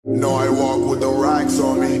No, I walk with the racks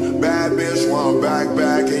on me. Bad bitch want back,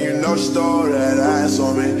 and you know she throw that ass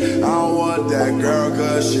on me. I don't want that girl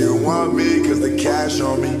cause she want me cause the cash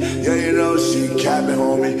on me. Yeah, you know she capping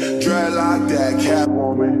on me. Dreadlock that cap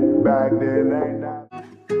on me. Back then ain't that.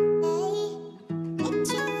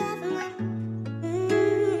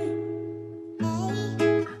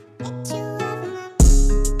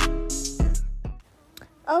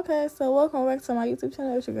 Okay, so welcome back to my YouTube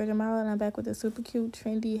channel. It's your girl Jamala, and I'm back with a super cute,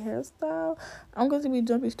 trendy hairstyle. I'm going to be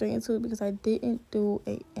jumping straight into it because I didn't do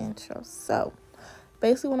a intro. So,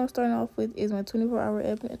 basically what I'm starting off with is my 24-hour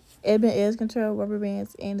Ebon Edge Control rubber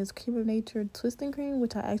bands and this Cream of Nature twisting cream,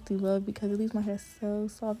 which I actually love because it leaves my hair so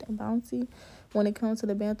soft and bouncy when it comes to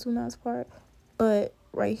the bantu knots part. But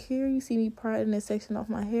right here, you see me parting this section off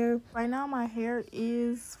my hair. Right now, my hair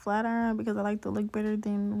is flat iron because I like to look better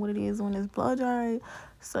than what it is when it's blow dried.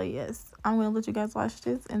 So yes, I'm going to let you guys watch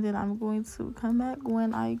this, and then I'm going to come back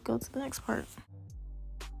when I go to the next part.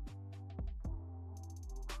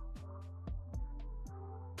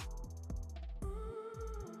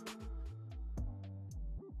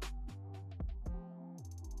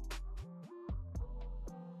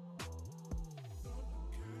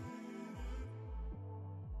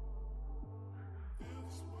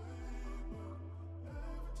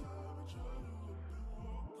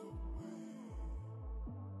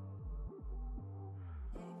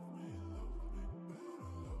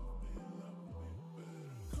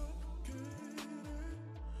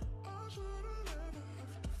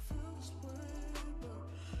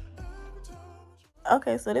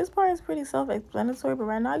 Okay, so this part is pretty self-explanatory, but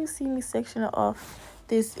right now you see me sectioning off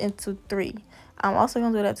this into 3. I'm also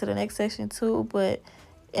going to do that to the next section too, but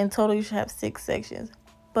in total you should have 6 sections.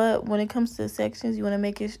 But when it comes to the sections, you want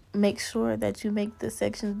to make sure that you make the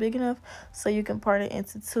sections big enough so you can part it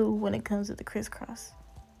into 2 when it comes to the crisscross.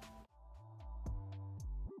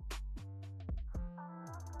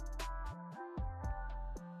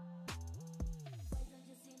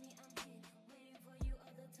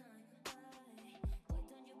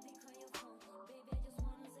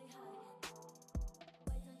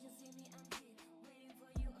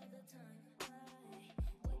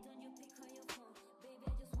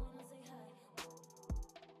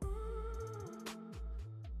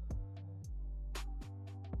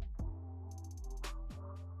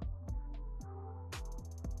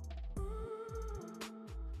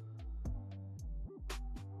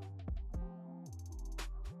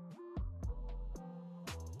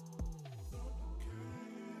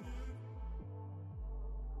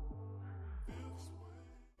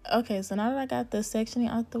 Okay, so now that I got the sectioning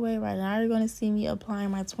out the way, right now you're going to see me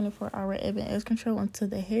applying my 24-hour Ebon Edge Control onto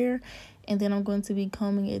the hair, and then I'm going to be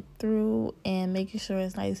combing it through and making sure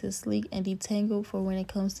it's nice and sleek and detangled for when it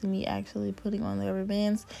comes to me actually putting on the rubber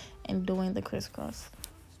bands and doing the crisscross.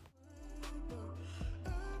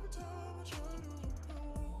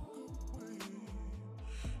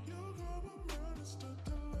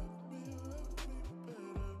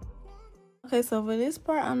 Okay, so for this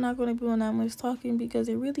part, I'm not going to be doing that much talking because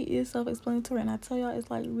it really is self-explanatory, and I tell y'all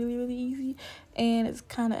it's like really easy, and it's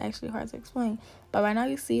kind of actually hard to explain. But right now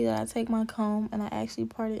you see that I take my comb and I actually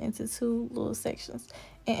part it into 2 little sections.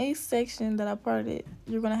 In each section that I parted,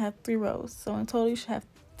 you're going to have 3 rows. So in total, you should have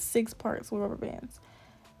 6 parts with rubber bands.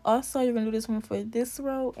 Also, you're going to do this one for this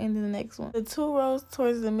row and then the next one. The 2 rows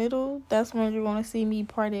towards the middle, that's when you're going to see me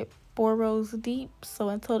part it 4 rows deep. So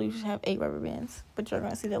in total, you should have 8 rubber bands. But you're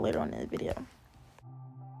going to see that later on in the video.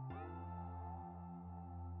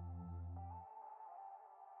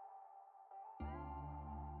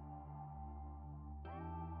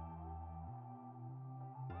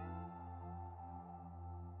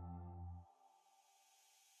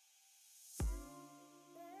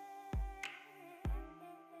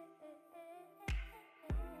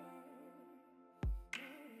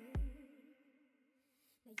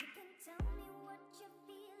 You can tell me what you're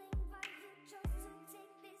feeling, why you chose to take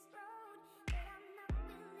this road.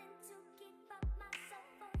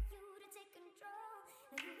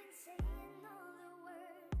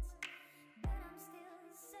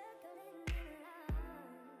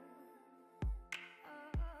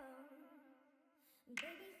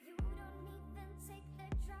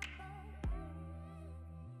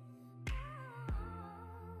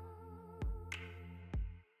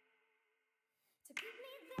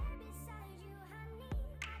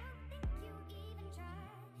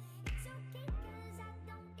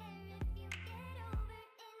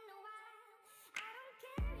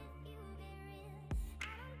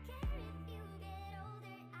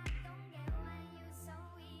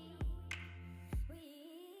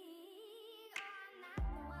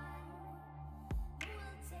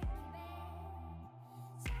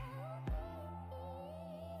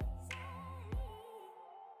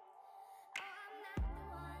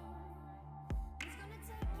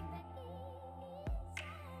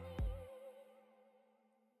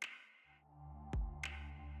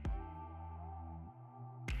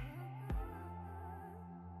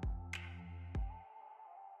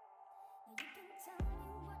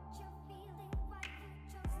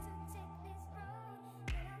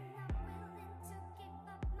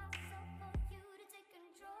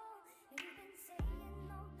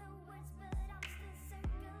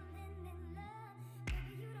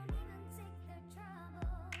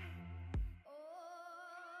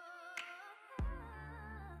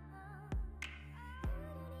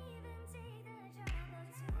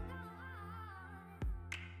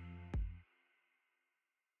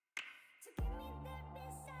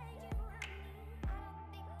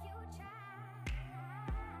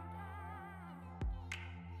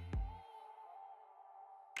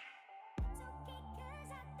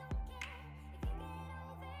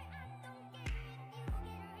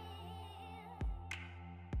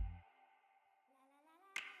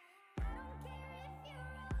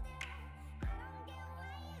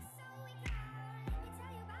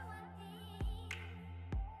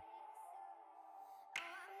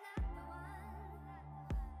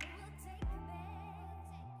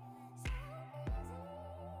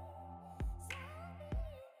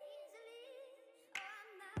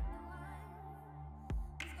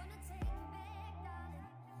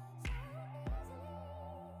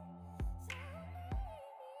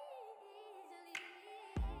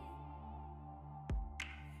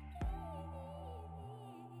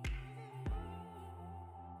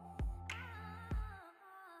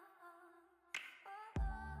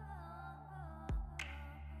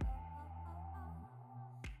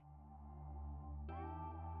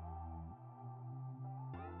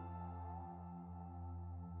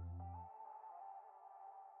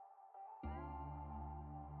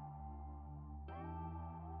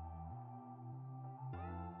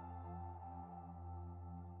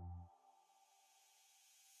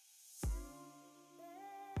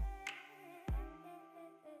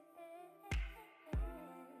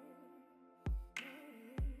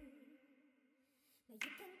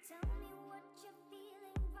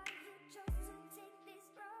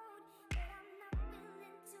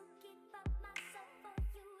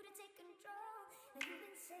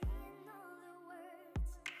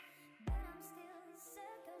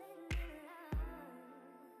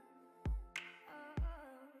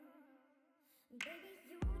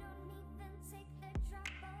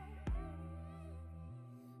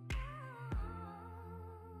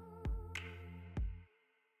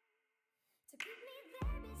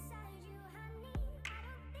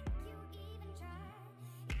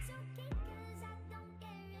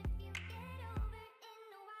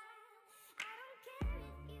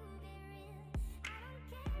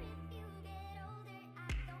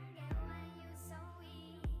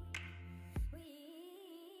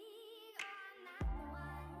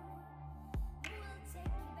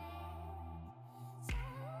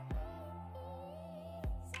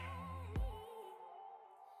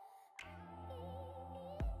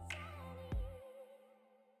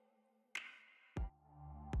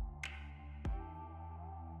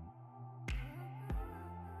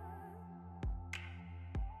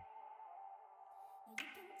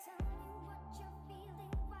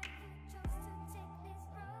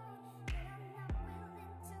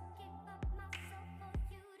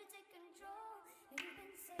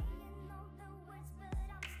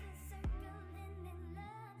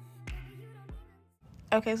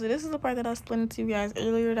 Okay, so this is the part that I explained to you guys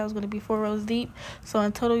earlier. That was going to be 4 rows deep. So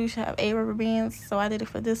in total, you should have 8 rubber bands. So I did it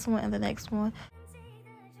for this one and the next one.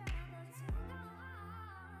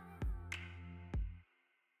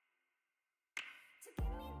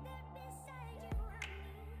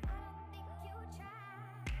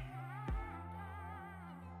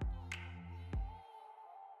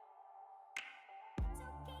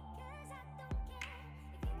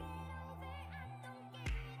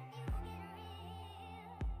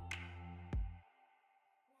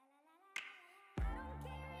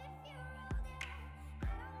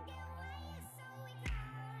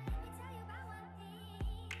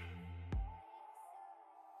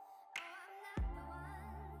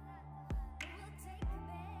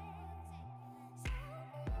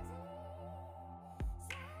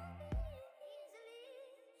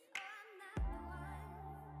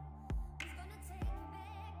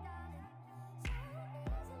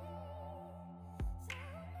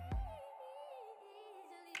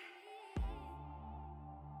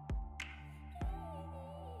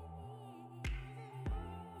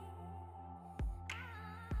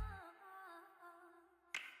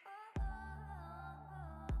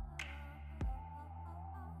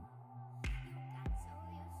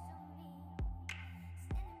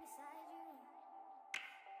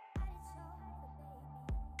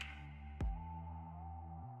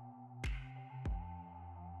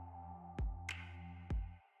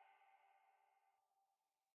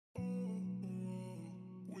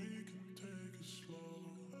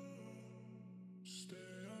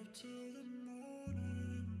 Till the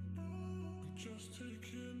morning, I'm just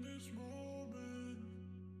taking this moment.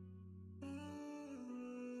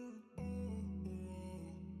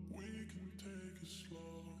 We can take it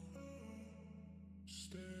slow.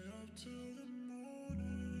 Stay up till the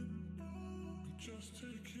morning. I'm just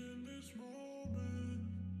taking this moment.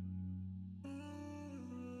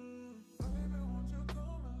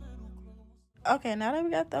 Okay, now that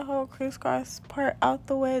we got the whole crisscross part out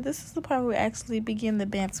the way, this is the part where we actually begin the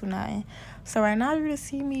bantu knotting. So right now you're going to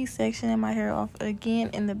see me sectioning my hair off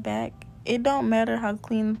again in the back. It don't matter how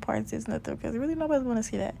clean the parts is, nothing, because really nobody's going to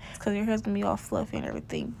see that because your hair's going to be all fluffy and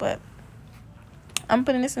everything. But I'm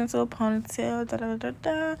putting this into a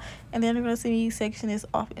ponytail, and then you're going to see me section this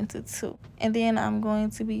off into 2. And then I'm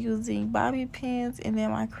going to be using bobby pins and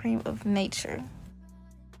then my cream of nature.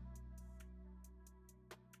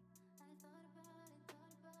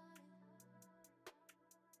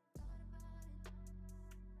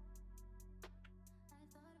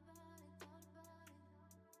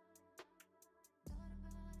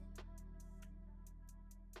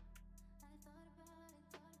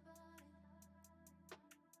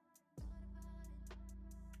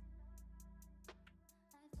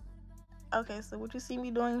 Okay, so what you see me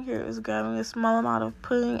doing here is grabbing a small amount of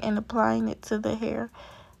pudding and applying it to the hair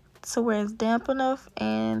to where it's damp enough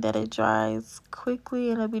and that it dries quickly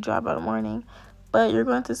and it'll be dry by the morning. But you're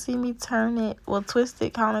going to see me turn it, well, twist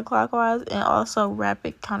it counterclockwise and also wrap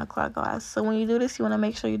it counterclockwise. So when you do this, you want to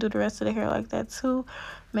make sure you do the rest of the hair like that too.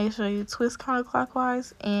 Make sure you twist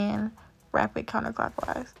counterclockwise and wrap it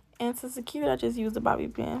counterclockwise. And to secure it, I just use the bobby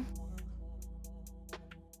pin.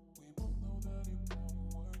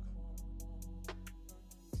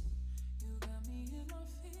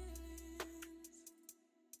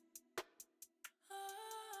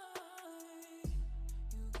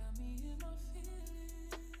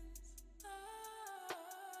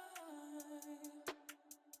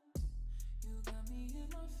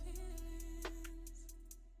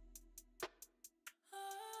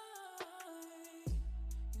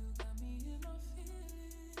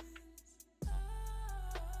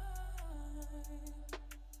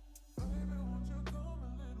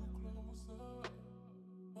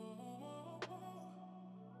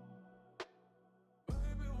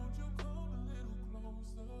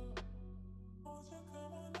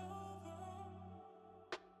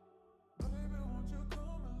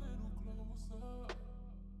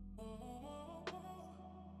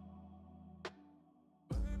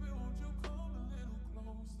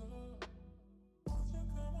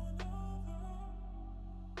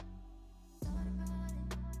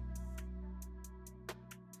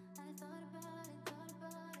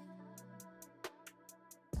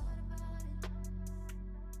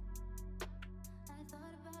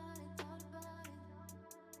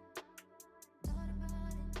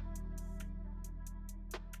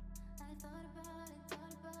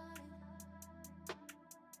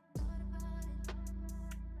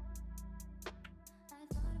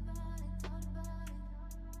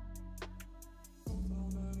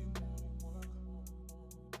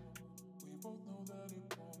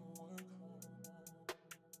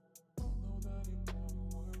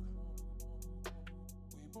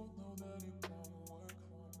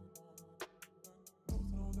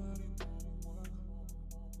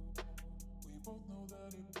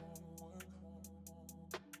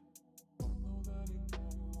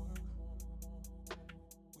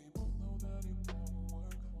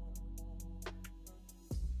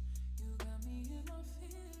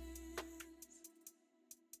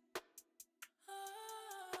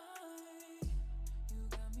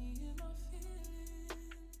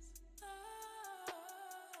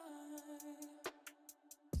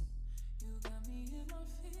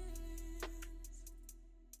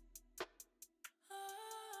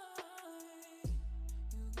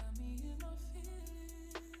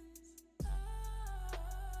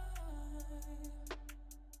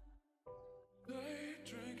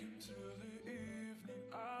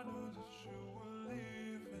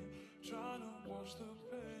 wash the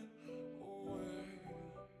pain away.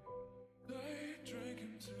 Day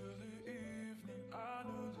drinking till the evening. I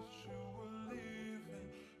knew that you were leaving,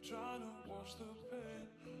 trying to wash the pain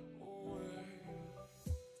away.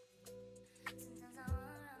 Sometimes I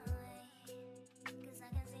wanna run away, 'cause I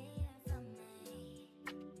can see you from me,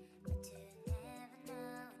 but you never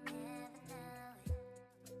know, never know it.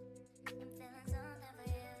 I'm feeling something for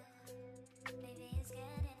you, baby, it's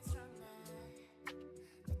getting stronger,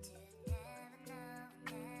 but you never know,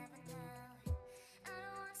 never know it. I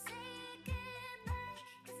don't wanna say goodbye,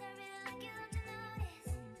 'cause I really like you, don't you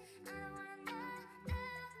notice? I don't want another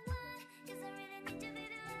one, 'cause I really need you,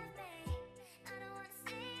 baby, love me. I don't wanna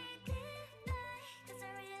say goodbye, 'cause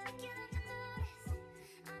I really like you, don't you notice?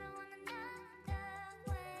 I don't want another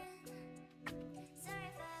one. Sorry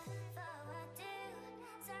for what I do.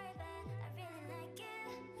 Sorry, but I really like you.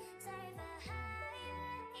 Sorry for how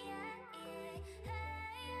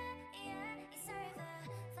Sorry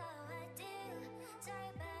for what I do.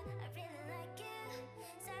 Sorry, but I really like you.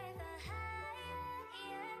 Sorry for how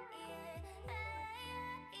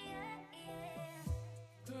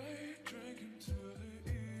Day drinking till the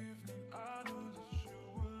evening. I knew that you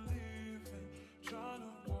were leaving, trying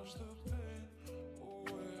to wash the pain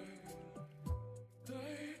away.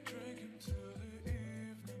 Day drinking till the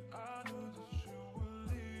evening. I knew that you were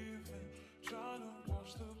leaving, trying to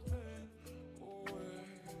wash the pain away.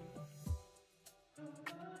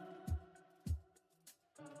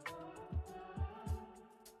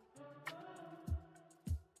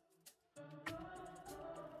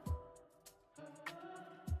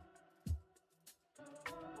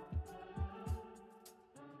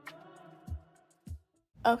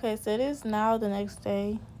 Okay, so it is now the next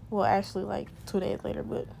day. Well, actually, like 2 days later,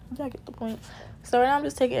 but y'all get the point. So right now I'm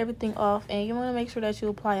just taking everything off, and you want to make sure that you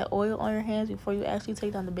apply an oil on your hands before you actually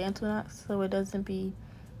take down the bantu knots, so it doesn't be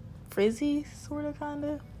frizzy, sort of, kind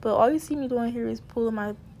of. But all you see me doing here is pulling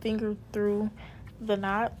my finger through the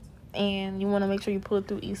knot, and you want to make sure you pull it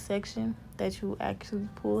through each section that you actually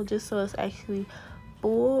pull, just so it's actually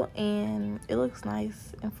full and it looks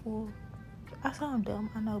nice and full. I sound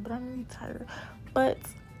dumb, I know, but I'm really tired. But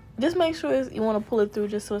just make sure you want to pull it through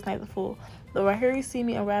just so it's nice and full. But right here you see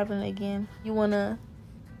me unraveling it again. You want to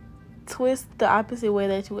twist the opposite way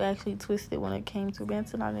that you actually twisted when it came to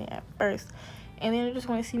bantu knotting at first. And then you just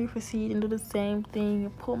want to see me proceed and do the same thing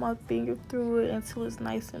and pull my finger through it until it's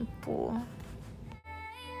nice and full.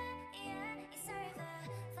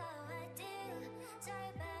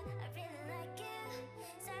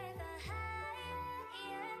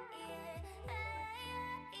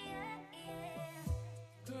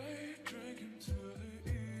 Day drinking till the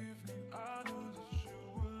evening. I knew that you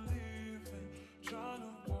were leaving, trying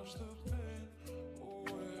to wash the pain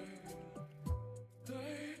away.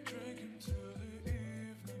 Day drinking till the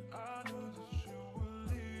evening. I knew that you were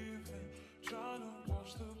leaving, trying to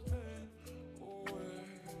wash the pain away.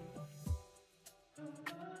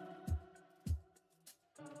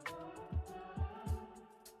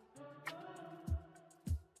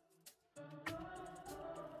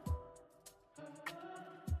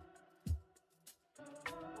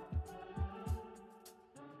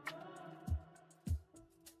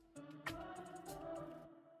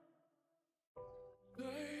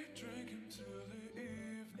 Day drinking till the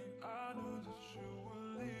evening. I knew that you were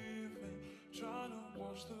leaving, trying to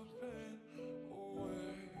wash the pain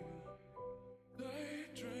away. Day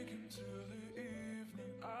drinking till the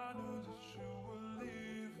evening. I knew that you were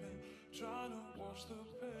leaving, trying to wash the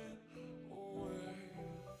pain away.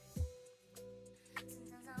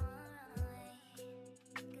 Sometimes I wanna run away,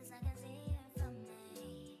 'cause I can see you from me,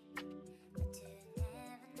 but you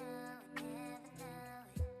never know, never know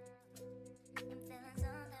it. I'm feeling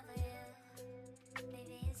something for you,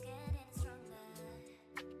 baby, it's getting stronger,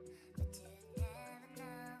 but you never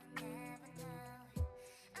know, never know it.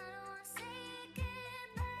 I don't wanna say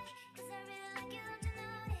goodbye, 'cause I really like you, don't you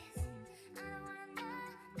notice? I don't want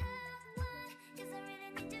another one, 'cause I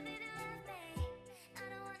really need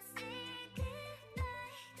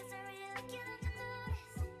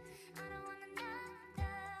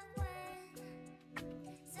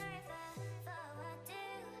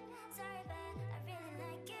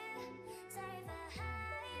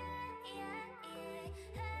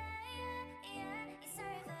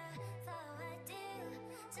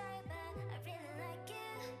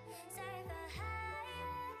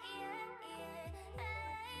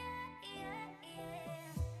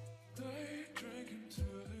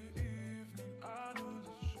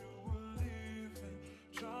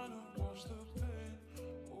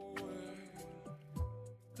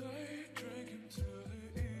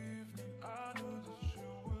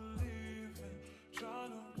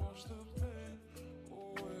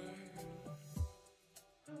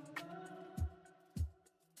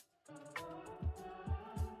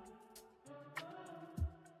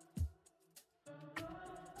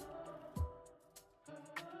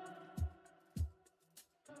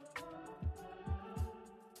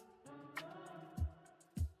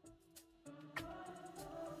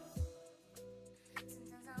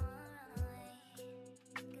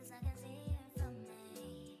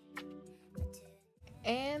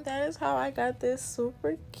And that is how I got this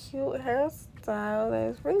super cute hairstyle that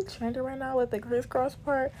is really trendy right now with the crisscross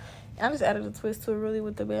part. I just added a twist to it really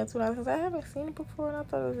with the bantu because I haven't seen it before and I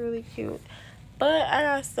thought it was really cute. But I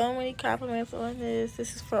got so many compliments on this.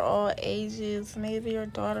 This is for all ages. Maybe your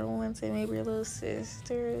daughter wants it, maybe your little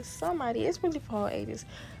sister, somebody. It's really for all ages.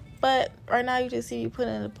 But right now you just see me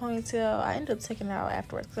putting in a ponytail. I ended up taking it out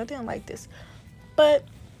afterwards because I didn't like this. But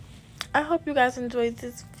I hope you guys enjoyed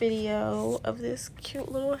this video of this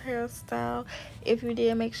cute little hairstyle. If you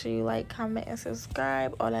did, make sure you like, comment, and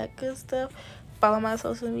subscribe, all that good stuff. Follow my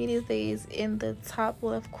social media. They is in the top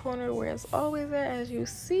left corner where it's always at, as you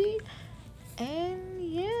see. And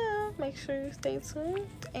yeah, make sure you stay tuned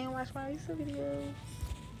and watch my recent videos.